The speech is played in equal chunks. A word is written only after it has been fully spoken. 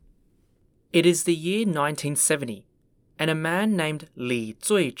It is the year 1970, and a man named Li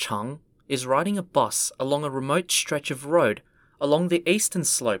Zuichang is riding a bus along a remote stretch of road along the eastern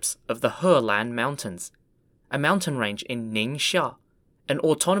slopes of the Helan Mountains, a mountain range in Ningxia, an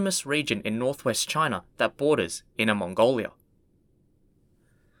autonomous region in northwest China that borders Inner Mongolia.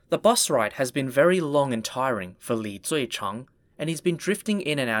 The bus ride has been very long and tiring for Li Zuichang, and he's been drifting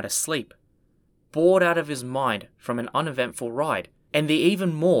in and out of sleep, bored out of his mind from an uneventful ride and the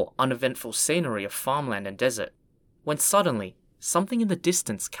even more uneventful scenery of farmland and desert, when suddenly something in the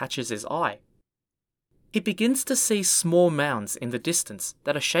distance catches his eye. He begins to see small mounds in the distance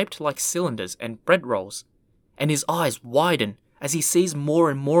that are shaped like cylinders and bread rolls, and his eyes widen as he sees more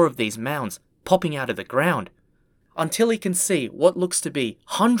and more of these mounds popping out of the ground, until he can see what looks to be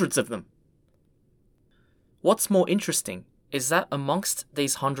hundreds of them. What's more interesting is that amongst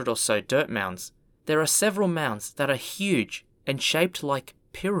these 100 or so dirt mounds, there are several mounds that are huge and shaped like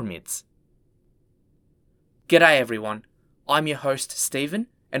pyramids. G'day everyone, I'm your host Stephen,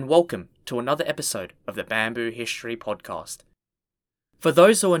 and welcome to another episode of the Bamboo History Podcast. For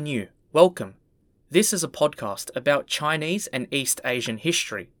those who are new, welcome. This is a podcast about Chinese and East Asian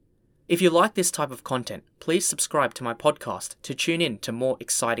history. If you like this type of content, please subscribe to my podcast to tune in to more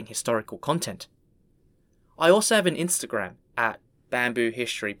exciting historical content. I also have an Instagram at Bamboo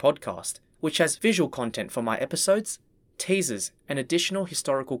History Podcast, which has visual content for my episodes, teasers, and additional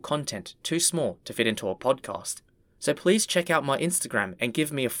historical content too small to fit into a podcast. So please check out my Instagram and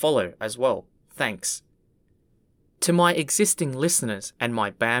give me a follow as well. Thanks. To my existing listeners and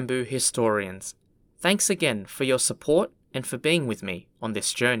my bamboo historians, thanks again for your support and for being with me on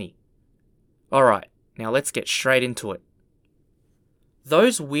this journey. Alright, now let's get straight into it.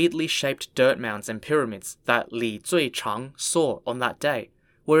 Those weirdly shaped dirt mounds and pyramids that Li Zuichang saw on that day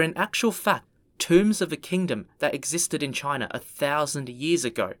were in actual fact tombs of a kingdom that existed in China 1,000 years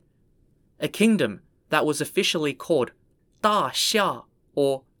ago. A kingdom that was officially called Da Xia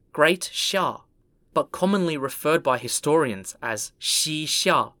or Great Xia, but commonly referred by historians as Xi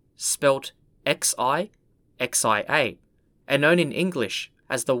Xia, spelt Xi-Xia, and known in English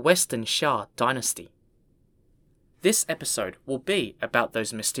as the Western Xia dynasty. This episode will be about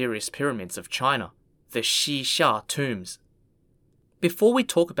those mysterious pyramids of China, the Xi Xia tombs. Before we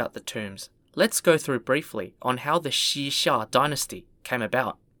talk about the tombs, let's go through briefly on how the Xi Xia dynasty came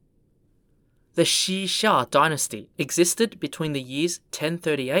about. The Xi Xia dynasty existed between the years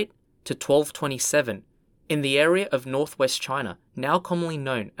 1038 to 1227 in the area of northwest China, now commonly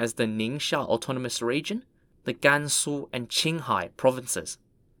known as the Ningxia Autonomous Region, the Gansu and Qinghai provinces.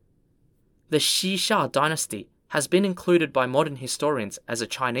 The Xi Xia dynasty has been included by modern historians as a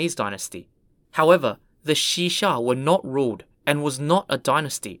Chinese dynasty. However, the Xi Xia were not ruled and was not a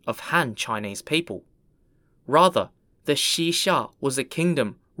dynasty of Han Chinese people. Rather, the Xi Xia was a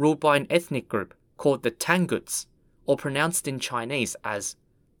kingdom ruled by an ethnic group called the Tanguts, or pronounced in Chinese as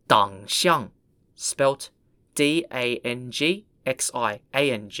Dangxiang, spelt Dangxiang.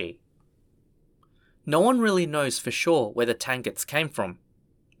 No one really knows for sure where the Tanguts came from.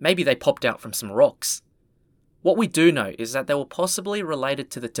 Maybe they popped out from some rocks. What we do know is that they were possibly related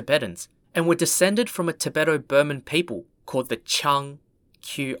to the Tibetans and were descended from a Tibeto-Burman people called the Qiang,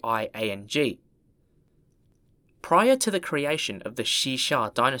 Qiang. Prior to the creation of the Xi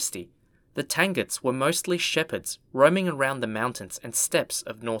Xia dynasty, the Tanguts were mostly shepherds roaming around the mountains and steppes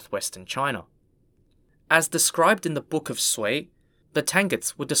of northwestern China. As described in the Book of Sui, the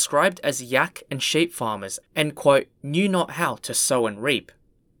Tanguts were described as yak and sheep farmers and, quote, knew not how to sow and reap,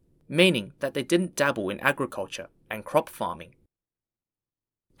 meaning that they didn't dabble in agriculture and crop farming.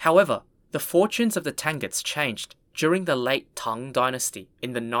 However, the fortunes of the Tanguts changed during the late Tang dynasty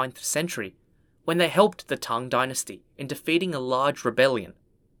in the 9th century, when they helped the Tang dynasty in defeating a large rebellion.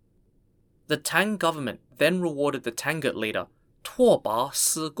 The Tang government then rewarded the Tangut leader Tuoba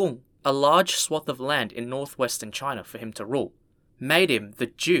Sigong a large swath of land in northwestern China for him to rule, made him the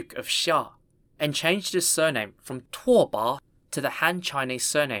Duke of Xia, and changed his surname from Tuoba to the Han Chinese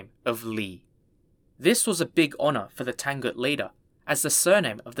surname of Li. This was a big honour for the Tangut leader, as the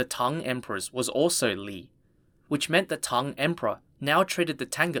surname of the Tang emperors was also Li, which meant the Tang emperor now treated the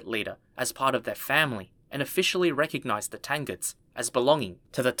Tangut leader as part of their family and officially recognized the Tanguts as belonging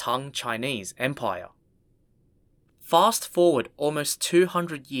to the Tang Chinese Empire. Fast forward almost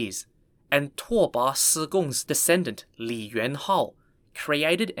 200 years, and Tuoba Sigong's descendant Li Yuanhao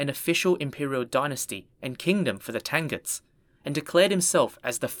created an official imperial dynasty and kingdom for the Tanguts, and declared himself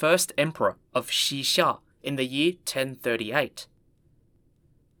as the first emperor of Xi Xia in the year 1038.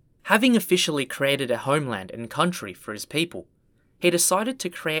 Having officially created a homeland and country for his people, he decided to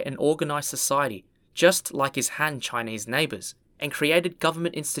create an organized society just like his Han Chinese neighbors, and created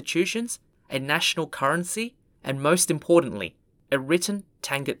government institutions a national currency, and most importantly, a written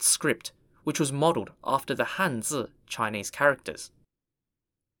Tangut script, which was modelled after the Hanzi Chinese characters.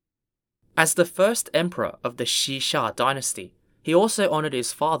 As the first emperor of the Xia dynasty, he also honoured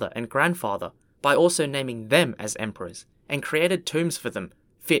his father and grandfather by also naming them as emperors and created tombs for them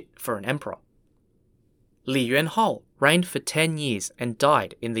fit for an emperor. Li Yuanhao reigned for 10 years and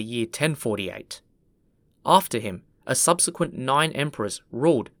died in the year 1048. After him, a subsequent 9 emperors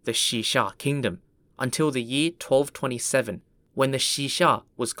ruled the Xia kingdom until the year 1227, when the Xia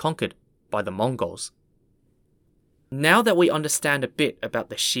was conquered by the Mongols. Now that we understand a bit about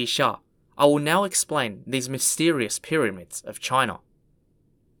the Xia, I will now explain these mysterious pyramids of China.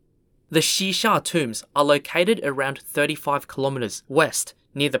 The Xia tombs are located around 35 kilometers west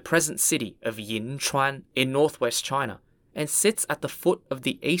near the present city of Yinchuan in northwest China, and sits at the foot of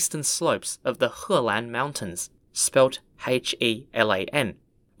the eastern slopes of the Helan Mountains, spelt Helan,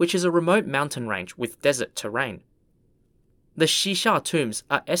 which is a remote mountain range with desert terrain. The Xia tombs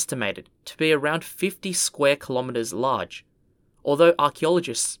are estimated to be around 50 square kilometers large, although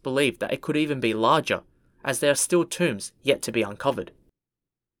archaeologists believe that it could even be larger, as there are still tombs yet to be uncovered.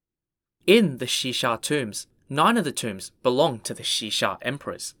 In the Xia tombs, 9 of the tombs belong to the Xia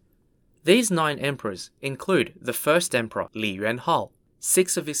emperors. These 9 emperors include the first emperor Li Yuanhao,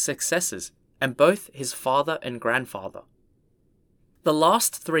 6 of his successors, and both his father and grandfather. The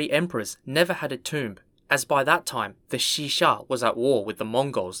last 3 emperors never had a tomb, as by that time the Xia was at war with the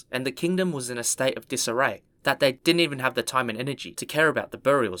Mongols and the kingdom was in a state of disarray that they didn't even have the time and energy to care about the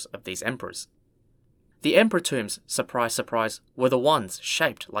burials of these emperors. The emperor tombs, surprise surprise, were the ones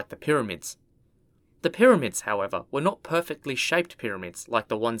shaped like the pyramids. The pyramids, however, were not perfectly shaped pyramids like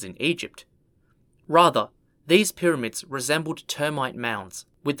the ones in Egypt. Rather, these pyramids resembled termite mounds,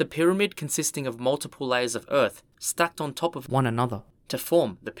 with the pyramid consisting of multiple layers of earth stacked on top of one another to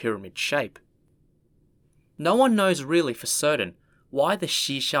form the pyramid shape. No one knows really for certain why the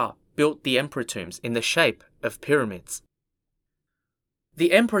Xia built the emperor tombs in the shape of pyramids.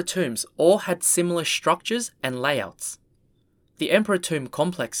 The emperor tombs all had similar structures and layouts. The emperor tomb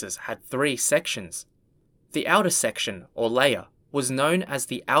complexes had 3 sections. The outer section, or layer, was known as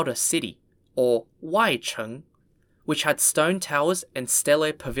the outer city, or Waicheng, which had stone towers and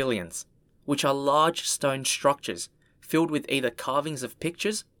stele pavilions, which are large stone structures filled with either carvings of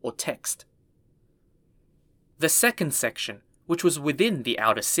pictures or text. The second section, which was within the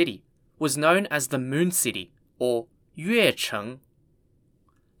outer city, was known as the Moon City, or Yuecheng.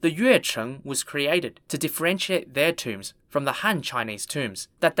 The Yuecheng was created to differentiate their tombs from the Han Chinese tombs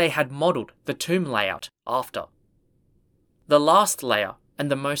that they had modelled the tomb layout after. The last layer, and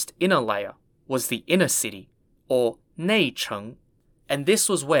the most inner layer, was the inner city, or Neicheng, and this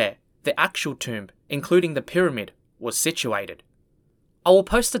was where the actual tomb, including the pyramid, was situated. I will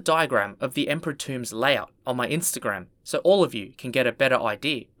post a diagram of the emperor tomb's layout on my Instagram so all of you can get a better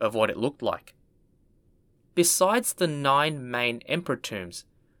idea of what it looked like. Besides the 9 main emperor tombs,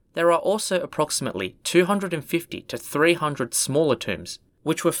 there are also approximately 250 to 300 smaller tombs,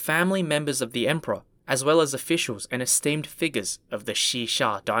 which were family members of the emperor, as well as officials and esteemed figures of the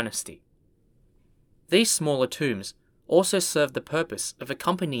Xia dynasty. These smaller tombs also serve the purpose of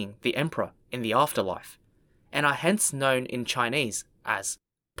accompanying the emperor in the afterlife, and are hence known in Chinese as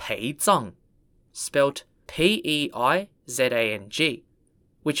Peizang, spelt Peizang,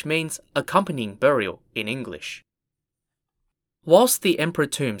 which means accompanying burial in English. Whilst the emperor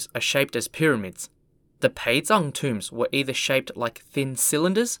tombs are shaped as pyramids, the Peizang tombs were either shaped like thin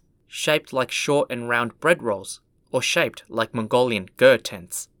cylinders, shaped like short and round bread rolls, or shaped like Mongolian ger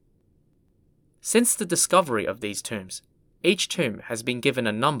tents. Since the discovery of these tombs, each tomb has been given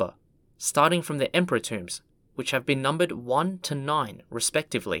a number, starting from the emperor tombs, which have been numbered 1 to 9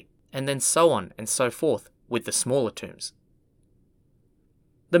 respectively, and then so on and so forth with the smaller tombs.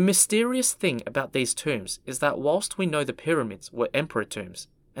 The mysterious thing about these tombs is that whilst we know the pyramids were emperor tombs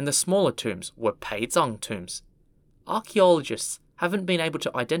and the smaller tombs were Peizang tombs, archaeologists haven't been able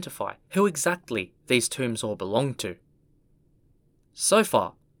to identify who exactly these tombs all belong to. So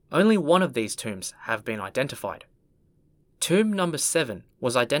far, only one of these tombs have been identified. Tomb number 7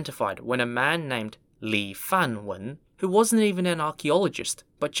 was identified when a man named Li Fanwen, who wasn't even an archaeologist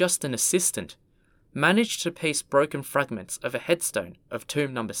but just an assistant, managed to piece broken fragments of a headstone of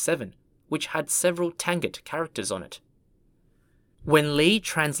tomb number 7, which had several Tangut characters on it. When Li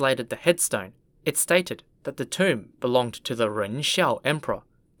translated the headstone, it stated that the tomb belonged to the Renxiao emperor,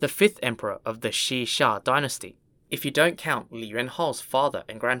 the 5th emperor of the Xia dynasty, if you don't count Li Yuanhao's father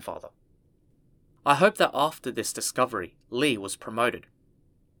and grandfather. I hope that after this discovery, Li was promoted.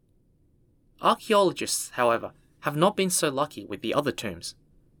 Archaeologists, however, have not been so lucky with the other tombs.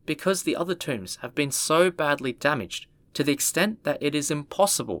 because the other tombs have been so badly damaged to the extent that it is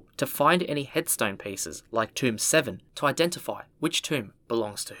impossible to find any headstone pieces like Tomb 7 to identify which tomb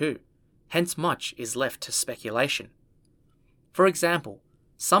belongs to who. Hence much is left to speculation. For example,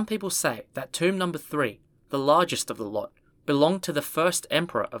 some people say that tomb number 3, the largest of the lot, belonged to the first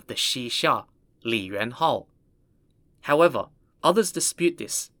emperor of the Xixia, Li Yuanhao. However, others dispute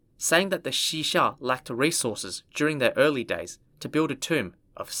this, saying that the Xixia lacked resources during their early days to build a tomb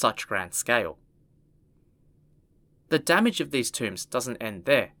of such grand scale. The damage of these tombs doesn't end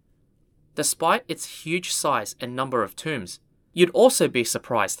there. Despite its huge size and number of tombs, you'd also be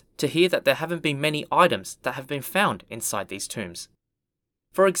surprised to hear that there haven't been many items that have been found inside these tombs.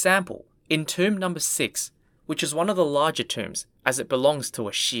 For example, in tomb number 6, which is one of the larger tombs as it belongs to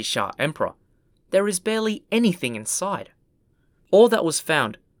a Xixia emperor, there is barely anything inside. All that was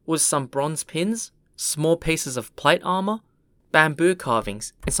found was some bronze pins, small pieces of plate armor, bamboo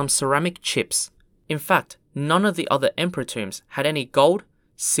carvings, and some ceramic chips. In fact, none of the other emperor tombs had any gold,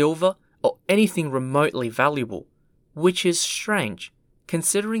 silver, or anything remotely valuable, which is strange,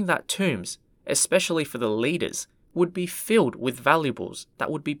 considering that tombs, especially for the leaders, would be filled with valuables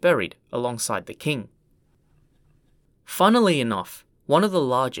that would be buried alongside the king. Funnily enough, one of the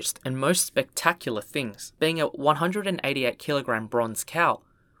largest and most spectacular things, being a 188 kilogram bronze cow,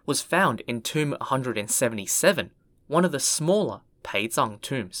 was found in tomb 177, one of the smaller Peizang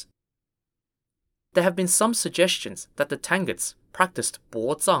tombs. There have been some suggestions that the Tanguts practiced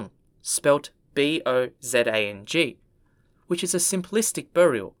Bozang, spelt Bozang, which is a simplistic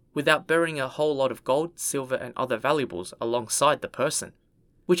burial without burying a whole lot of gold, silver and other valuables alongside the person,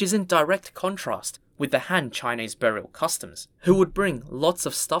 which is in direct contrast with the Han Chinese burial customs, who would bring lots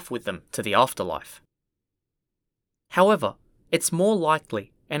of stuff with them to the afterlife. However, it's more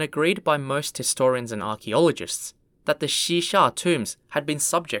likely, and agreed by most historians and archaeologists, that the Xixia tombs had been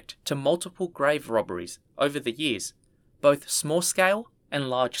subject to multiple grave robberies over the years, both small scale and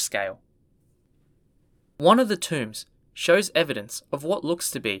large scale. One of the tombs shows evidence of what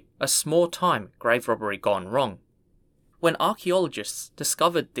looks to be a small-time grave robbery gone wrong. When archaeologists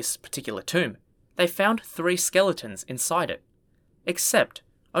discovered this particular tomb, they found 3 skeletons inside it, except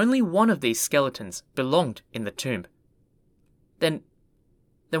only one of these skeletons belonged in the tomb. Then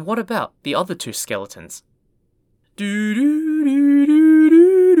what about the other 2 skeletons?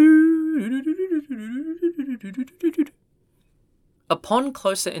 Upon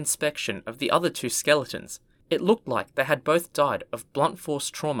closer inspection of the other 2 skeletons, it looked like they had both died of blunt force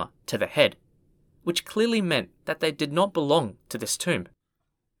trauma to the head, which clearly meant that they did not belong to this tomb.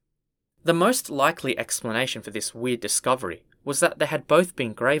 The most likely explanation for this weird discovery was that they had both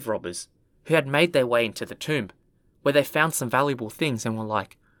been grave robbers who had made their way into the tomb, where they found some valuable things and were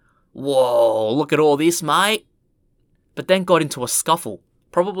like, "Whoa, look at all this, mate!" But then got into a scuffle,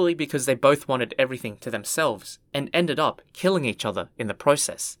 probably because they both wanted everything to themselves and ended up killing each other in the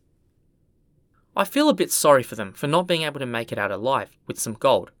process. I feel a bit sorry for them for not being able to make it out alive with some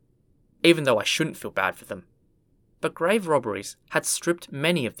gold, even though I shouldn't feel bad for them. But grave robberies had stripped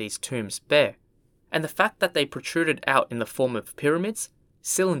many of these tombs bare, and the fact that they protruded out in the form of pyramids,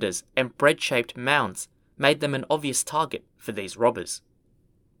 cylinders, and bread-shaped mounds made them an obvious target for these robbers.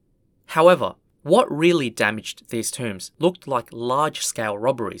 However, what really damaged these tombs looked like large-scale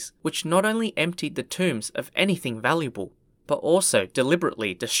robberies, which not only emptied the tombs of anything valuable, but also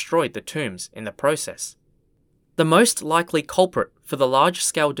deliberately destroyed the tombs in the process. The most likely culprit for the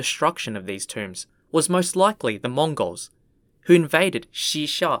large-scale destruction of these tombs was most likely the Mongols, who invaded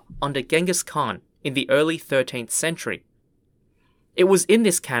Xixia under Genghis Khan in the early 13th century. It was in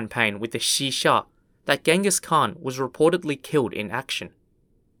this campaign with the Xixia that Genghis Khan was reportedly killed in action.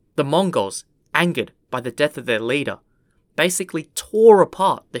 The Mongols, angered by the death of their leader, basically tore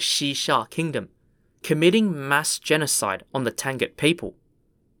apart the Xixia kingdom, committing mass genocide on the Tangut people.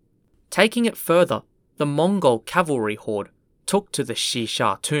 Taking it further, the Mongol cavalry horde took to the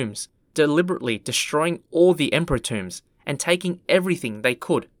Xixia tombs, deliberately destroying all the emperor tombs and taking everything they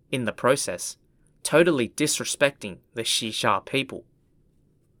could in the process, totally disrespecting the Xixia people.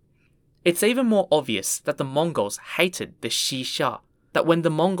 It's even more obvious that the Mongols hated the Xixia, that when the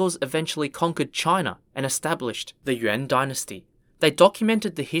Mongols eventually conquered China and established the Yuan dynasty, they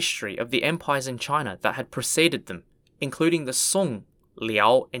documented the history of the empires in China that had preceded them, including the Song,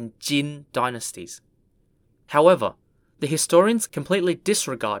 Liao, and Jin dynasties. However, the historians completely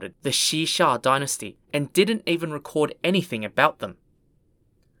disregarded the Xixia dynasty and didn't even record anything about them.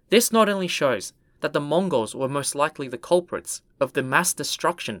 This not only shows that the Mongols were most likely the culprits of the mass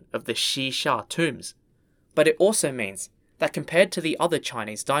destruction of the Xixia tombs, but it also means that compared to the other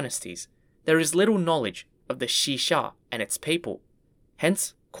Chinese dynasties, there is little knowledge of the Xixia and its people.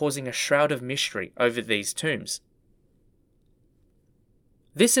 Hence, causing a shroud of mystery over these tombs.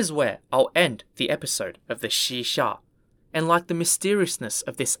 This is where I'll end the episode of the Xisha, and like the mysteriousness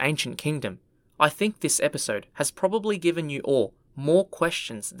of this ancient kingdom, I think this episode has probably given you all more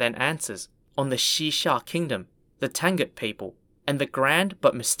questions than answers on the Xisha kingdom, the Tangut people, and the grand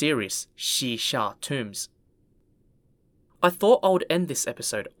but mysterious Xisha tombs. I thought I would end this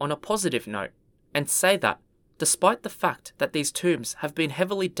episode on a positive note and say that, despite the fact that these tombs have been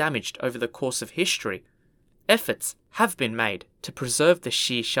heavily damaged over the course of history, efforts have been made to preserve the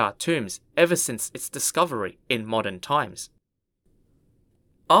Xisha tombs ever since its discovery in modern times.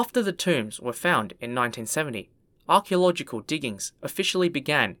 After the tombs were found in 1970, archaeological diggings officially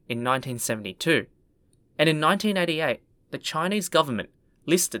began in 1972, and in 1988, the Chinese government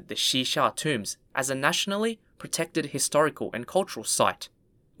listed the Xisha tombs as a nationally protected historical and cultural site,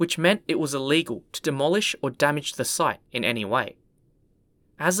 which meant it was illegal to demolish or damage the site in any way.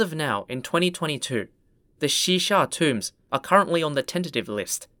 As of now, in 2022, the Xisha tombs are currently on the tentative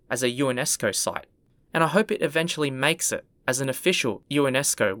list as a UNESCO site, and I hope it eventually makes it as an official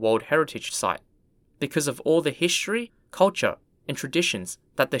UNESCO World Heritage Site because of all the history, culture, and traditions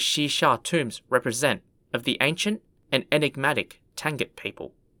that the Xisha tombs represent of the ancient and enigmatic Tangut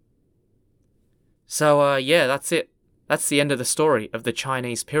people. So yeah, that's it. That's the end of the story of the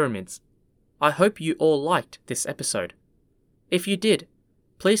Chinese pyramids. I hope you all liked this episode. If you did,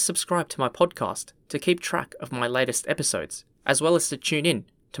 please subscribe to my podcast to keep track of my latest episodes, as well as to tune in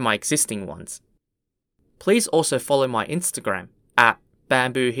to my existing ones. Please also follow my Instagram at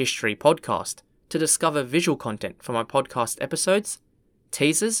Bamboo History Podcast to discover visual content for my podcast episodes,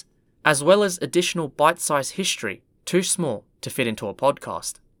 teasers, as well as additional bite-sized history too small to fit into a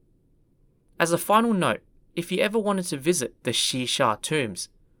podcast. As a final note, if you ever wanted to visit the Xisha tombs,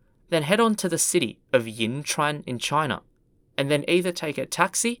 then head on to the city of Yinchuan in China, and then either take a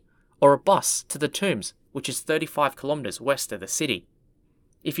taxi or a bus to the tombs, which is 35 kilometers west of the city.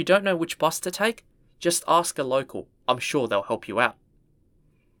 If you don't know which bus to take, just ask a local. I'm sure they'll help you out.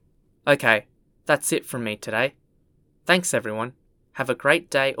 Okay, that's it from me today. Thanks everyone. Have a great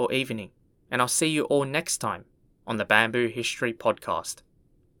day or evening, and I'll see you all next time on the Bamboo History Podcast.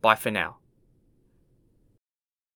 Bye for now.